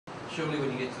surely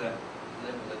when you get to that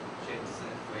level that Jen's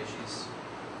at, where she's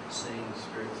seeing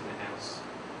spirits in the house,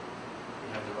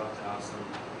 you have the right to ask them,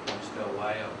 "Can you just go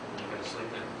away, or can you go to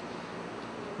sleep now?"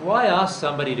 Why ask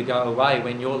somebody to go away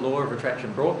when your law of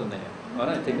attraction brought them there? I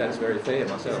don't think that's very fair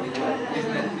myself. Isn't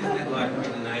it like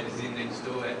when the neighbours in next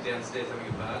door out downstairs having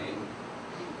a party and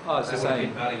Oh, it's the they want to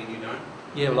same. be partying and you don't?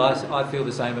 Yeah, well, I feel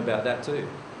the same about that too.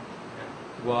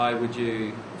 Why would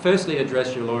you firstly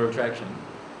address your law of attraction,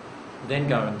 then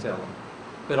go and tell them?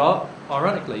 But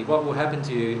ironically, what will happen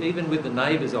to you, even with the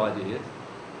neighbour's idea,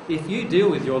 if you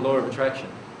deal with your law of attraction,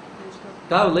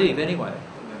 they'll leave anyway.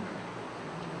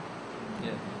 Yeah.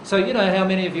 So you know how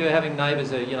many of you are having neighbours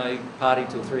that party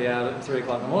till 3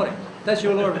 o'clock in the morning? That's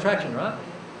your law of attraction, right?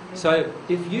 So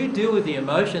if you deal with the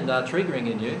emotion they're triggering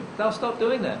in you, they'll stop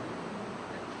doing that.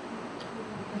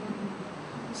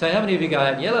 So how many of you go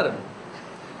out and yell at them?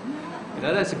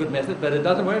 That's a good method, but it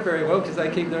doesn't work very well because they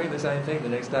keep doing the same thing the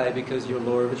next day because your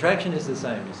law of attraction is the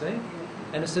same, you see?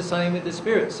 And it's the same with the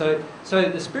spirits. So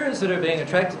the spirits that are being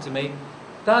attracted to me,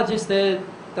 they're just there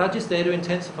to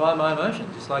intensify my emotion,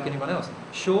 just like anyone else.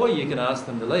 Sure, you can ask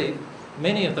them to leave.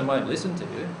 Many of them won't listen to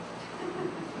you.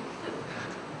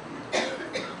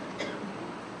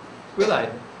 Will they?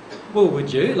 Well,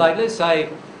 would you? Like, let's say,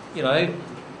 you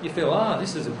feel,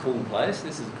 this is a cool place.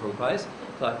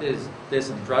 Like, there's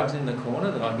some drugs in the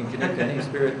corner that I can connect to any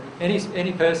spirit.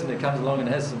 Any person that comes along and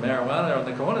has some marijuana on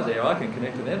the corner there, I can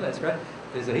connect to them. That's great.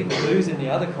 There's a heap of booze in the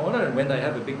other corner, and when they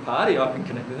have a big party, I can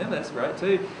connect with them. That's great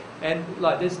too. And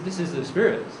like this is the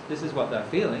spirits. This is what they're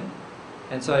feeling.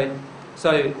 And so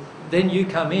then you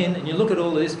come in and you look at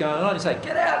all this going on and say,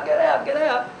 "Get out, get out, get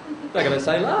out." They're going to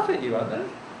say, laugh at you, aren't they?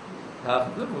 Half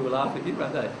of them will laugh at you,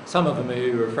 won't they? Some of them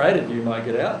who are afraid of you might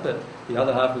get out, but the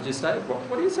other half will just say,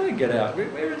 "What are you saying? Get out?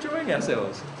 We're enjoying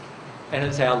ourselves." And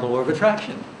it's our law of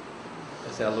attraction.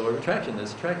 It's our law of attraction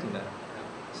that's attracting that.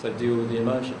 So deal with the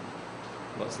emotion.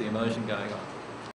 What's the emotion going on?